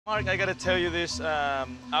Mark, I gotta tell you this.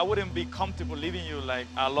 I wouldn't be comfortable leaving you like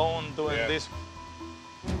alone doing this.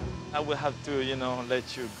 I would have to, you know,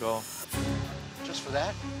 let you go. Just for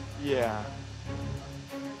that? Yeah.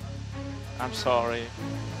 I'm sorry.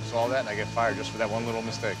 So all that and I get fired just for that one little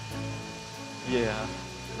mistake? Yeah.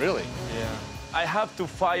 Really? Yeah. I have to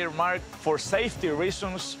fire Mark for safety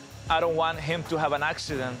reasons. I don't want him to have an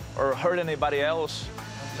accident or hurt anybody else.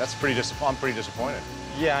 That's pretty I'm pretty disappointed.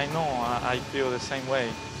 Yeah, I know. I feel the same way.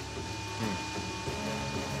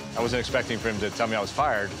 I wasn't expecting for him to tell me I was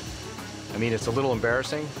fired. I mean, it's a little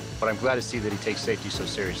embarrassing, but I'm glad to see that he takes safety so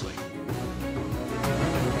seriously.